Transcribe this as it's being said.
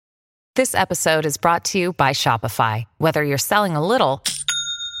This episode is brought to you by Shopify. Whether you're selling a little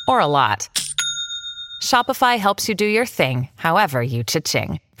or a lot, Shopify helps you do your thing, however you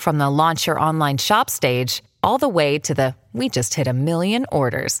cha-ching. From the launch your online shop stage, all the way to the we just hit 1 million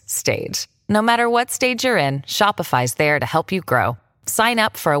orders stage. No matter what stage you're in, Shopify's there to help you grow. Sign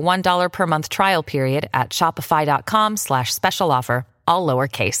up for a $1 per month trial period at shopify.com/special offer, all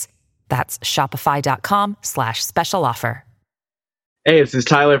lowercase. That's shopify.com/special offer. Hey, this is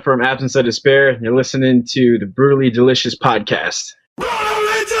Tyler from Absence of Despair. You're listening to the Brutally Delicious podcast.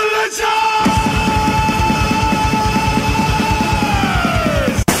 Brutally Delicious!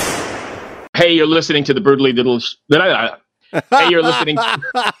 Hey, you're listening to the Brutally Delicious. Hey, you're listening.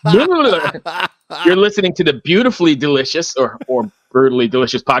 You're listening to the Beautifully Delicious or Brutally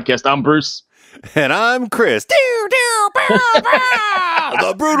Delicious podcast. I'm Bruce, and I'm Chris. The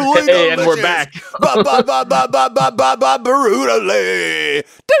Brutally Delicious. And we're back. Brutally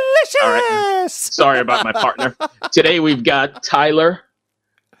Delicious. All right. Sorry about my partner. Today we've got Tyler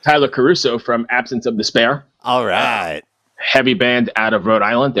Caruso from Absence of Despair. All right. Heavy band out of Rhode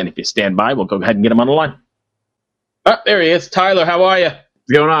Island. And if you stand by, we'll go ahead and get him on the line. Oh, there he is. Tyler, how are you?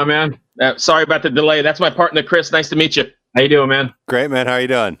 What's going on, man? Sorry about the delay. That's my partner, Chris. Nice to meet you. How you doing, man? Great, man. How are you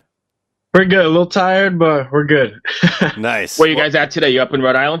doing? We're good. A little tired, but we're good. Nice. Where you guys at today? You up in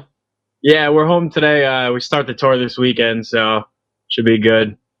Rhode Island? Yeah, we're home today. We start the tour this weekend, so should be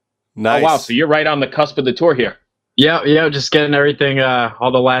good. Nice. Oh, wow. So you're right on the cusp of the tour here. Yeah. Just getting everything,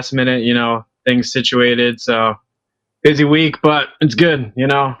 all the last minute, things situated. So busy week, but it's good.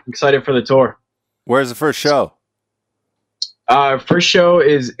 Excited for the tour. Where's the first show? First show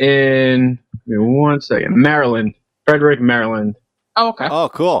is in, Maryland. Frederick, Maryland. Oh, okay. Oh,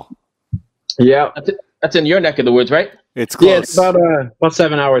 cool. Yeah. That's in your neck of the woods, right? It's close. Yeah, it's about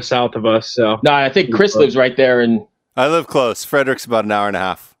 7 hours south of us. So no, I think Chris lives right there. And I live close. Frederick's about an hour and a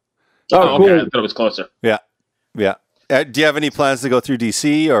half. Oh, okay. Cool. I thought it was closer. Yeah. Do you have any plans to go through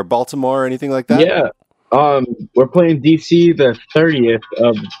DC or Baltimore or anything like that? Yeah. We're playing DC the 30th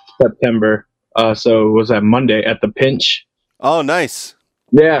of September. So it was that Monday at the Pinch. Oh, nice.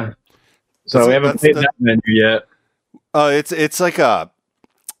 Yeah. So we haven't played that venue yet. Oh, it's like a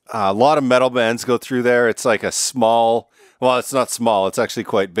lot of metal bands go through there. It's like a small. Well, it's not small. It's actually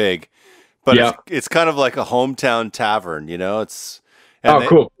quite big, but it's kind of like a hometown tavern.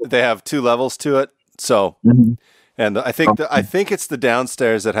 Cool. They have 2 levels to it. So, and I think it's the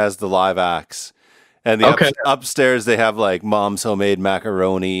downstairs that has the live acts, and the upstairs they have like Mom's homemade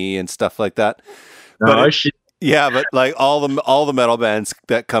macaroni and stuff like that. But but like all the metal bands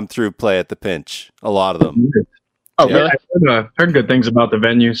that come through play at the Pinch. A lot of them. Oh, really? I've heard good things about the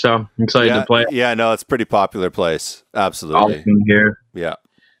venue, so I'm excited to play. Yeah, no, it's a pretty popular place. Absolutely. Awesome here. Yeah.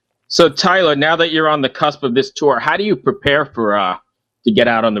 So, Tyler, now that you're on the cusp of this tour, how do you prepare for to get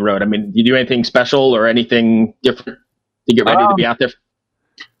out on the road? I mean, do you do anything special or anything different to get ready to be out there?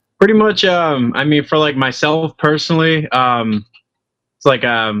 Pretty much, for like myself personally, it's like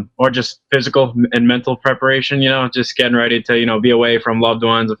or just physical and mental preparation, just getting ready to, be away from loved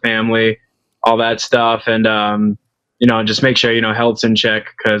ones, a family, all that stuff. And, just make sure, health's in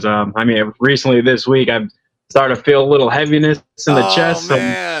check. Because, recently this week, I've started to feel a little heaviness in the chest.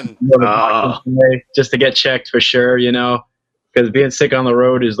 Man. Just to get checked for sure, because being sick on the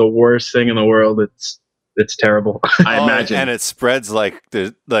road is the worst thing in the world. It's terrible. I imagine. And it spreads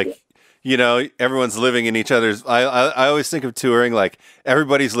everyone's living in each other's. I always think of touring like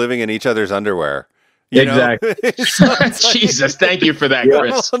everybody's living in each other's underwear. Exactly. Jesus, thank you for that,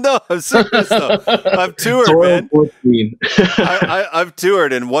 Chris. No, I'm serious though. I've toured, man. I've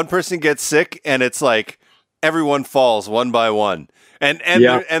toured, and one person gets sick, and it's like everyone falls one by one, and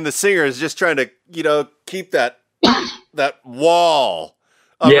the singer is just trying to keep that wall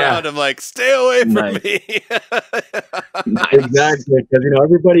around him, like stay away from me. Exactly, because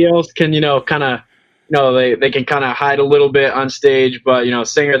everybody else can kind of. They can kind of hide a little bit on stage, but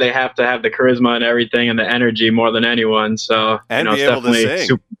singer, they have to have the charisma and everything and the energy more than anyone. So and be it's able definitely to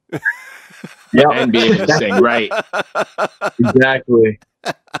sing. And be able to sing, right? Exactly.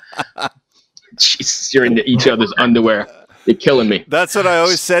 Jesus, you're into each other's underwear. You're killing me. That's what I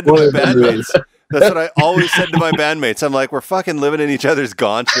always said to my bandmates. That's what I always said to my bandmates. I'm like, we're fucking living in each other's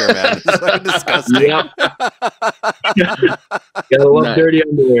gaunch here, man. It's so disgusting. Yep. Gotta love dirty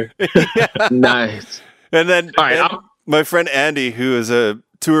underwear. Nice. And then my friend Andy, who is a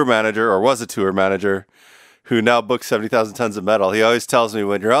tour manager or was a tour manager, who now books 70,000 tons of metal, he always tells me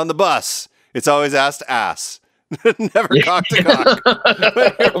when you're on the bus, it's always ass to ass. Never cock to cock.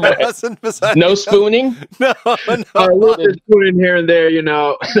 No spooning? No. A little bit spooning here and there,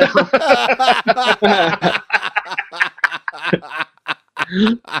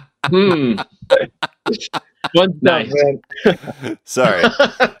 One Nice. man. Sorry,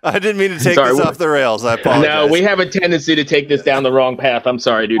 I didn't mean to take Sorry, this off the rails. I apologize. No, we have a tendency to take this down the wrong path. I'm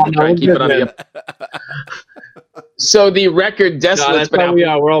sorry, dude. We'll try and keep it on the. So the record Desolate's been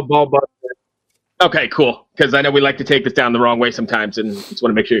out. We're all ball busted. Okay, cool. Because I know we like to take this down the wrong way sometimes, and just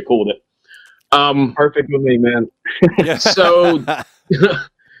want to make sure you're cool with it. Perfect with me, man. So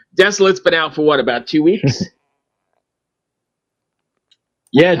Desolate's been out for what, about 2 weeks?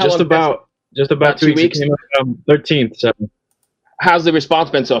 Yeah, How just long about 2 weeks. It came out, 13th. So. How's the response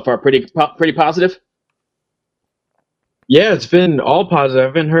been so far? Pretty positive? Yeah, it's been all positive. I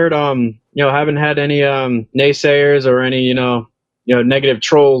haven't heard, haven't had any naysayers or any, negative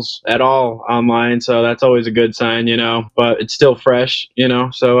trolls at all online. So that's always a good sign, but it's still fresh,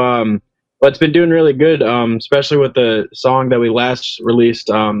 so, but it's been doing really good, especially with the song that we last released,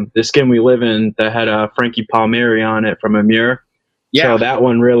 The Skin We Live In, that had Frankie Palmieri on it from Amir. Yeah. So that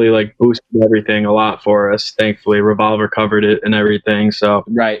one really boosted everything a lot for us. Thankfully, Revolver covered it and everything. So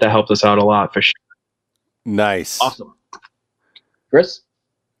that helped us out a lot for sure. Nice. Awesome. Chris?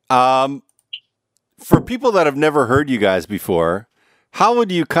 For people that have never heard you guys before, how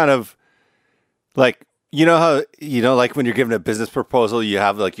would you kind of like, how, like when you're given a business proposal, you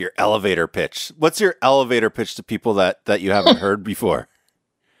have like your elevator pitch. What's your elevator pitch to people that you haven't heard before?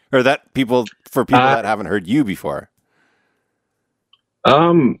 Or for people that haven't heard you before?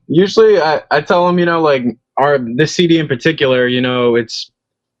 Usually I tell them, this CD in particular, it's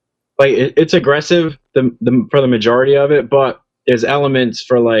like, it's aggressive for the majority of it, but there's elements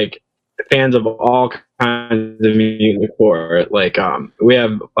for like fans of all kinds of music for it. Like, we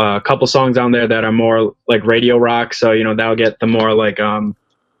have a couple songs on there that are more like radio rock. So, that'll get the more like,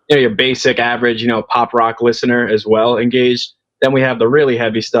 your basic average, pop rock listener as well engaged. Then we have the really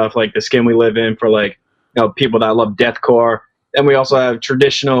heavy stuff like The Skin We Live In for like, people that love deathcore. Then we also have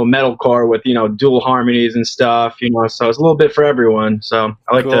traditional metalcore with, dual harmonies and stuff, so it's a little bit for everyone. So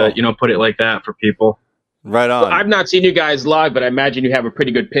I like to, put it like that for people. Right on. Well, I've not seen you guys live, but I imagine you have a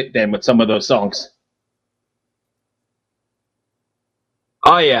pretty good pit then with some of those songs.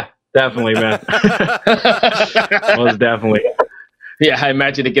 Oh, yeah, definitely, man. Most definitely. Yeah, I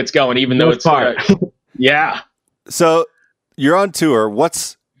imagine it gets going, even though it's yeah. So you're on tour.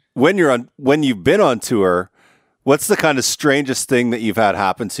 When you've been on tour, what's the kind of strangest thing that you've had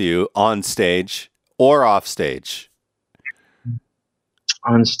happen to you on stage or off stage?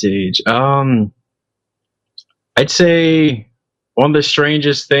 On stage. I'd say one of the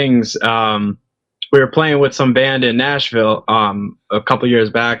strangest things, we were playing with some band in Nashville a couple years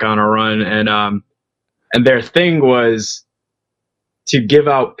back on a run, and their thing was to give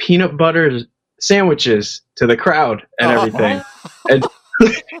out peanut butter sandwiches to the crowd and everything. And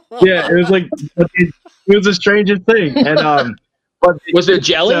yeah, it was like it was the strangest thing. And but was there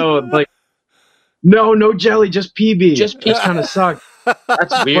jelly? So like, no jelly, just PB. Just PB. Kind of sucked.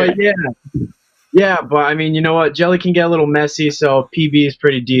 That's weird. But yeah, but I mean, you know what? Jelly can get a little messy, so PB is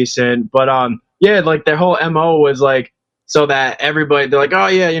pretty decent. But like their whole MO was like so that everybody, they're like, oh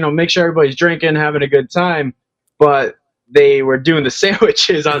yeah, make sure everybody's drinking, having a good time. But they were doing the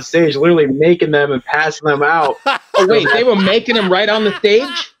sandwiches on stage, literally making them and passing them out. Oh wait, they were making them right on the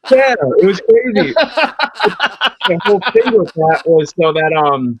stage? Yeah, it was crazy. The whole thing with that was so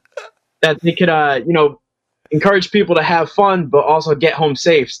that that they could encourage people to have fun, but also get home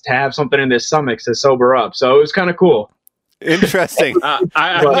safe, to have something in their stomachs to sober up. So it was kind of cool. Interesting.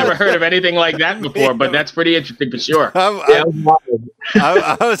 I've never heard of anything like that before, but that's pretty interesting for sure. I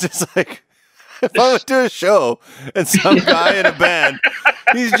was just like, if I went to a show and some guy in a band,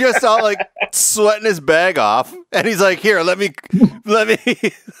 he's just all like sweating his bag off, and he's like, "Here, let me."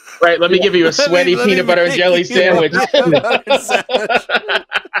 Right, let me give you a sweaty peanut butter and jelly sandwich.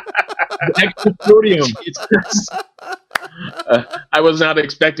 Extra sodium. I was not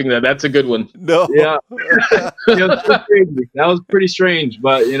expecting that. That's a good one. No. Yeah. That was pretty strange,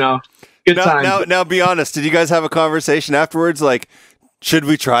 but good time. Now, be honest. Did you guys have a conversation afterwards? Like, should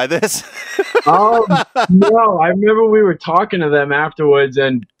we try this? No, I remember we were talking to them afterwards,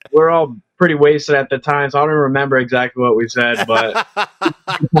 and we're all pretty wasted at the time, so I don't remember exactly what we said, but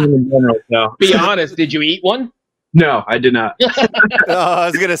in general, so. Be honest, did you eat one? No, I did not. I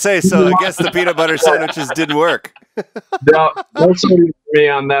was going to say, so I guess the peanut butter sandwiches didn't work. No sodium for me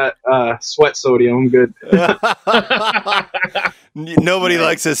on that sweat sodium. I'm good. Nobody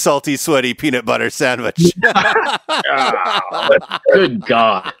likes a salty, sweaty peanut butter sandwich. Good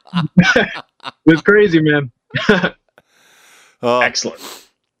God. It was crazy, man. Excellent.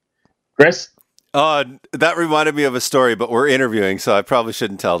 Chris? That reminded me of a story, but we're interviewing, so I probably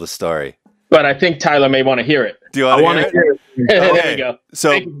shouldn't tell the story. But I think Tyler may want to hear it. Do you want to hear it? There we go. So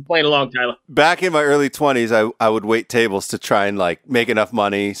thank you for playing along, Tyler. back in my early 20s, I would wait tables to try and like make enough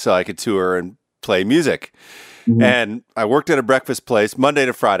money so I could tour and play music. Mhm. And I worked at a breakfast place Monday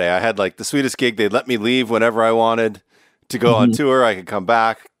to Friday. I had like the sweetest gig. They'd let me leave whenever I wanted to go on tour. I could come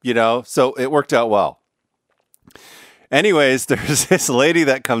back, you know, so it worked out well. Anyways, there's this lady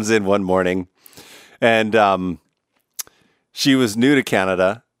that comes in one morning, and she was new to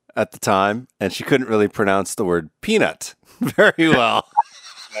Canada at the time, and she couldn't really pronounce the word peanut very well.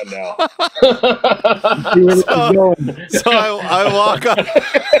 I know. So I walk up,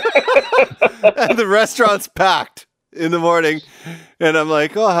 and the restaurant's packed in the morning, and I'm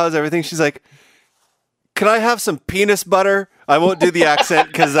like, "Oh, how's everything?" She's like, "Can I have some penis butter?" I won't do the accent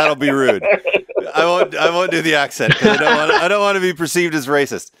because that'll be rude. I won't do the accent because I don't want to be perceived as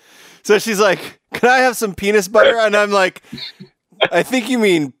racist. So she's like, "Can I have some penis butter?" And I'm like, "I think you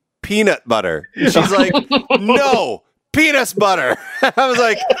mean peanut butter." And she's like, "No, penis butter." I was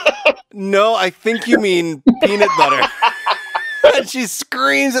like, "No, I think you mean peanut butter." And she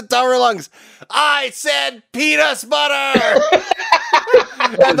screams at the top of her lungs, "I said peanut butter!"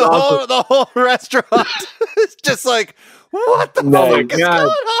 And the whole restaurant is just like, "What the fuck is going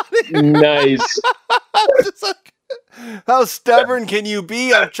on here?" Nice. I'm just like, how stubborn can you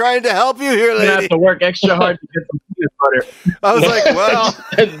be? I'm trying to help you here, You have lady. to work extra hard to get some peanut butter. I was like, well,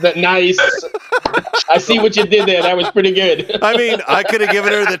 Nice. I see what you did there. That was pretty good. I mean, I could have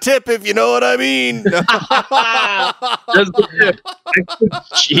given her the tip if you know what I mean. That's the tip.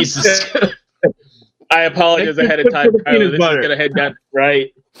 Jesus. I apologize ahead of time, Tyler. This is going to head down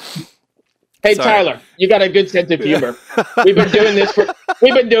right. Hey, Sorry. Tyler, you got a good sense of humor. We've been doing this.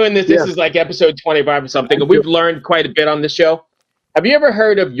 This is like episode 25 or something, and we've learned quite a bit on this show. Have you ever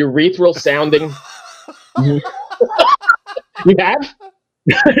heard of urethral sounding? You have?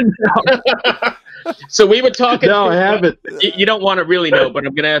 So we were talking. No, I haven't. You don't want to really know, but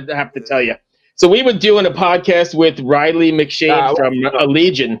I'm going to have to tell you. So we were doing a podcast with Riley McShane from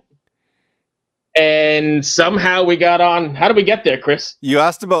Allegiant. And somehow we got on. How did we get there, Chris? You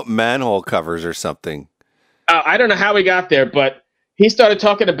asked about manhole covers or something. I don't know how we got there, but he started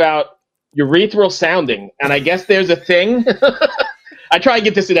talking about urethral sounding. And I guess there's a thing. I try and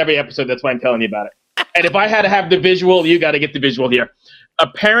get this in every episode. That's why I'm telling you about it. And if I had to have the visual, you got to get the visual here.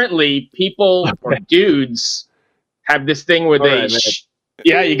 Apparently, people or dudes have this thing where they...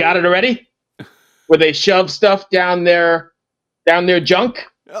 yeah, you got it already? Where they shove stuff down their junk.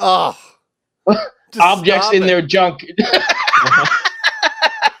 Oh. Objects in their junk.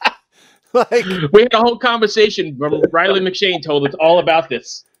 Like, we had a whole conversation. Riley McShane told us all about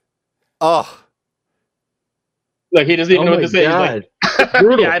this. oh. Like, he doesn't even know what to say. He's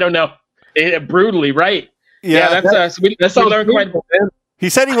like, yeah, I don't know. Brutally, right? Yeah, that's we learned quite. He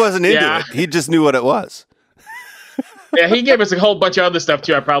said he wasn't into it. He just knew what it was. Yeah, he gave us a whole bunch of other stuff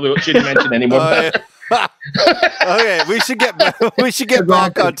too. I probably shouldn't mention anymore. Oh, yeah. Okay, we should get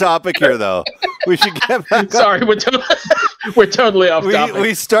back on topic here, though. We should get back. Sorry, we're totally off topic.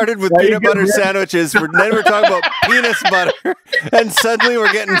 We started with peanut butter sandwiches. Then we're talking about penis butter, and suddenly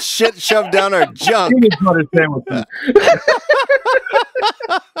we're getting shit shoved down our junk. Peanut butter sandwiches.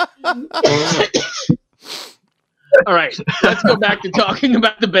 All right, let's go back to talking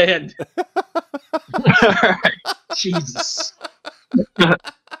about the band. Jesus.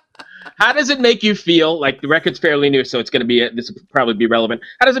 How does it make you feel? Like, the record's fairly new, so it's going to be this will probably be relevant.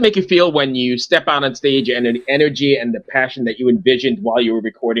 How does it make you feel when you step out on stage and the energy and the passion that you envisioned while you were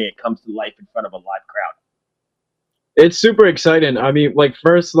recording it comes to life in front of a live crowd? It's super exciting. I mean, like,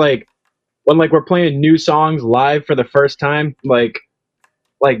 first, like, when like we're playing new songs live for the first time, like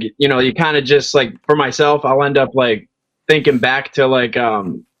you know, you kind of just like, for myself, I'll end up like thinking back to like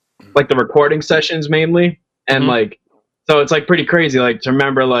the recording sessions mainly, and like. So it's like pretty crazy, like to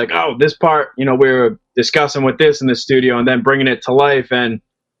remember, like, oh, this part, you know, we were discussing with this in the studio, and then bringing it to life. And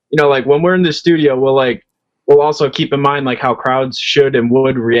you know, like when we're in the studio, we'll also keep in mind like how crowds should and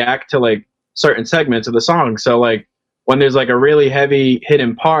would react to like certain segments of the song. So like when there's like a really heavy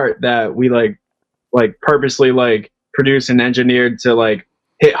hidden part that we like purposely like produce and engineered to like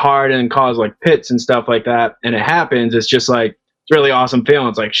hit hard and cause like pits and stuff like that, and it happens, it's just like it's really awesome feeling.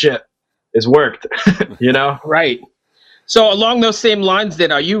 It's like shit, it's worked, you know? Right. So along those same lines,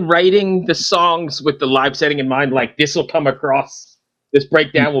 then, are you writing the songs with the live setting in mind? Like, this will come across, this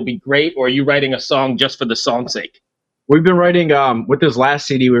breakdown will be great, or are you writing a song just for the song's sake? We've been writing with this last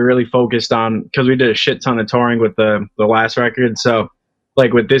CD. We really focused on, because we did a shit ton of touring with the last record. So,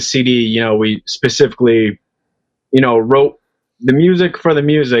 like with this CD, you know, we specifically, you know, wrote the music for the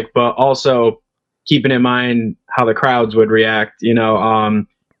music, but also keeping in mind how the crowds would react. You know,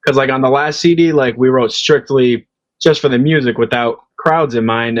 because like on the last CD, like we wrote strictly just for the music without crowds in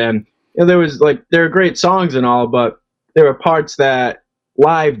mind. And there was there were great songs and all, but there were parts that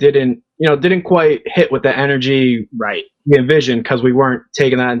live didn't quite hit with the energy Right. we envisioned because we weren't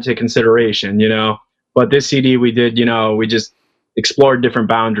taking that into consideration. But this CD we did, we just explored different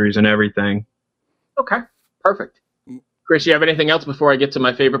boundaries and everything. Okay. Perfect. Chris, you have anything else before I get to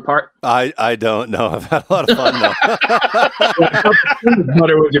my favorite part? I don't know. I've had a lot of fun though. What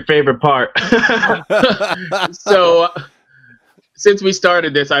was your favorite part? So, since we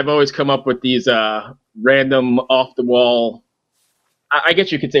started this, I've always come up with these random, off-the-wall, I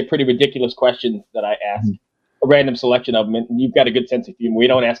guess you could say pretty ridiculous questions that I ask. A random selection of them, and you've got a good sense of humor. We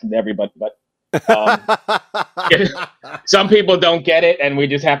don't ask them to everybody, but some people don't get it, and we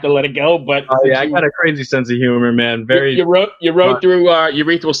just have to let it go. But I got a crazy sense of humor, man. Very. You rode through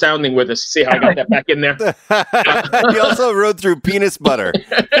urethral sounding with us. See how I got that back in there? You also rode through penis butter.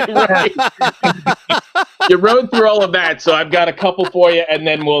 Right. You rode through all of that, so I've got a couple for you, and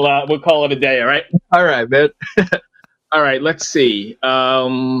then we'll call it a day. All right. All right, man. All right. Let's see.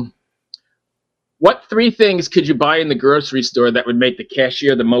 What 3 things could you buy in the grocery store that would make the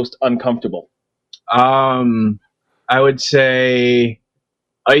cashier the most uncomfortable? I would say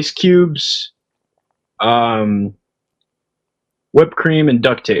ice cubes, whipped cream, and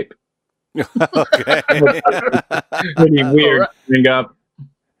duct tape. Okay. Pretty weird to bring up.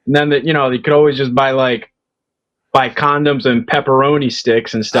 And then you could always just buy condoms and pepperoni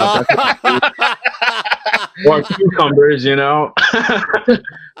sticks and stuff. Or cucumbers,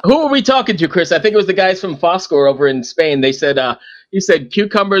 Who are we talking to, Chris? I think it was the guys from Foscor over in Spain. They said, he said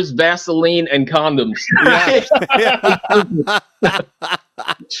cucumbers, Vaseline, and condoms.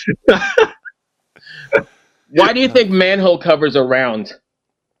 Why do you think manhole covers are round?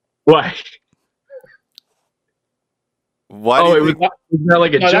 Why? Why do you think... was that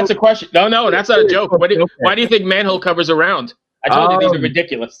like a joke? That's a question. No, that's not a joke. Why do you think manhole covers are round? I told you these are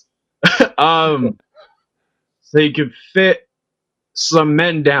ridiculous. So you could fit some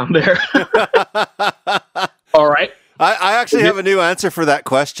men down there. All right. I actually have a new answer for that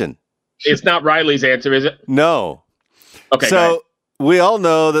question. It's not Riley's answer, is it? No. Okay. So we all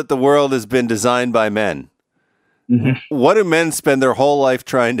know that the world has been designed by men. Mm-hmm. What do men spend their whole life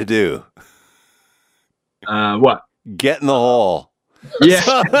trying to do? What? Get in the hole. Yeah.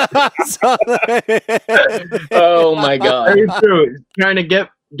 Oh my God. Very true. Trying to get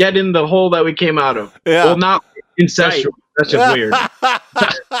in the hole that we came out of. Yeah. Well, not incestual. Right. That's just weird.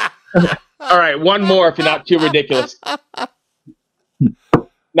 All right, one more if you're not too ridiculous.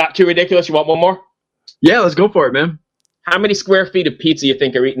 Not too ridiculous? You want one more? Yeah, let's go for it, man. How many square feet of pizza you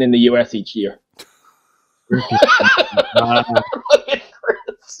think are eaten in the U.S. each year?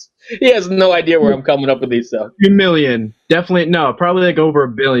 He has no idea where I'm coming up with these stuff. 2 million. Definitely, no, probably over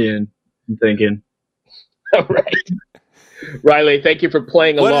 1 billion, I'm thinking. All right. Riley, thank you for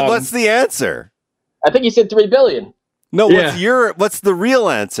playing along. What's the answer? I think you said 3 billion. No, yeah. What's the real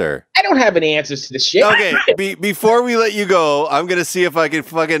answer? I don't have any answers to this shit. Okay, before we let you go, I'm going to see if I can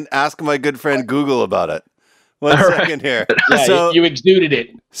fucking ask my good friend Google about it. One second here. Yeah, so, you exuded it.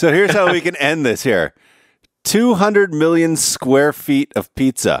 So here's how we can end this here. 200 million square feet of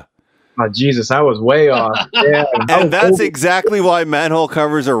pizza. Oh, Jesus, I was way off. Yeah, and that's exactly why manhole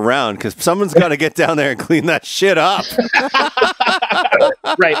covers are round, because someone's got to get down there and clean that shit up.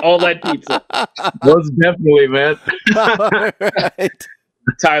 Right, all that pizza. Most definitely, man. All right.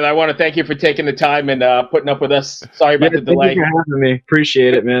 Tyler, I want to thank you for taking the time and putting up with us. Sorry about the delay. Thank you for having me.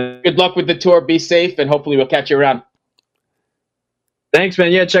 Appreciate it, man. Good luck with the tour. Be safe, and hopefully we'll catch you around. Thanks,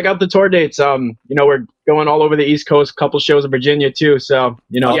 man. Yeah, check out the tour dates. We're going all over the East Coast, couple shows in Virginia too. So,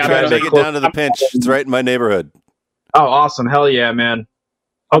 I'll try to make it down to the pinch. It's right in my neighborhood. Oh, awesome. Hell yeah, man.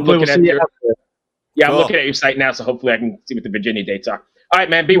 Hopefully we'll see you out there. Yeah, I'm looking at your site now, so hopefully I can see what the Virginia dates are. All right,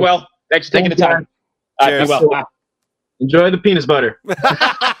 man. Be well. Thanks for taking the time. Be well. Bye. Enjoy the penis butter.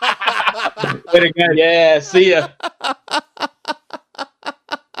 Later, guys. Yeah, see ya.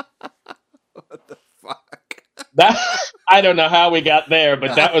 I don't know how we got there,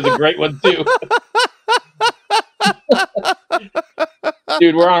 but that was a great one too.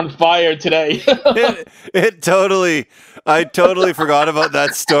 Dude, we're on fire today. I totally forgot about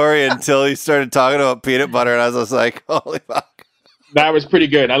that story until he started talking about peanut butter, and I was just like, holy fuck. That was pretty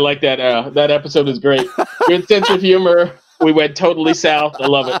good. I like that. That episode was great. Good sense of humor. We went totally south. I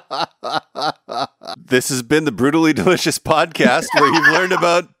love it. This has been the Brutally Delicious podcast where you've learned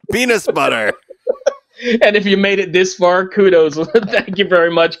about penis butter. And if you made it this far, kudos. Thank you very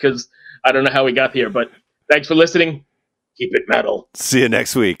much, because I don't know how we got here, but thanks for listening. Keep it metal. See you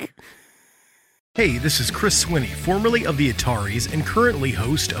next week. Hey, this is Chris Swinney, formerly of the Ataris and currently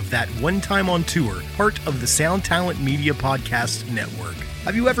host of That One Time on Tour, part of the Sound Talent Media Podcast Network.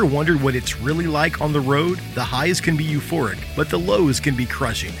 Have you ever wondered what it's really like on the road? The highs can be euphoric, but the lows can be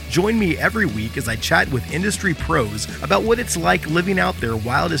crushing. Join me every week as I chat with industry pros about what it's like living out their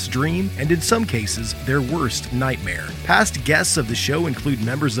wildest dream and, in some cases, their worst nightmare. Past guests of the show include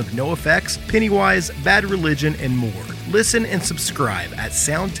members of NoFX, Pennywise, Bad Religion, and more. Listen and subscribe at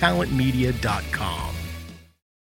soundtalentmedia.com.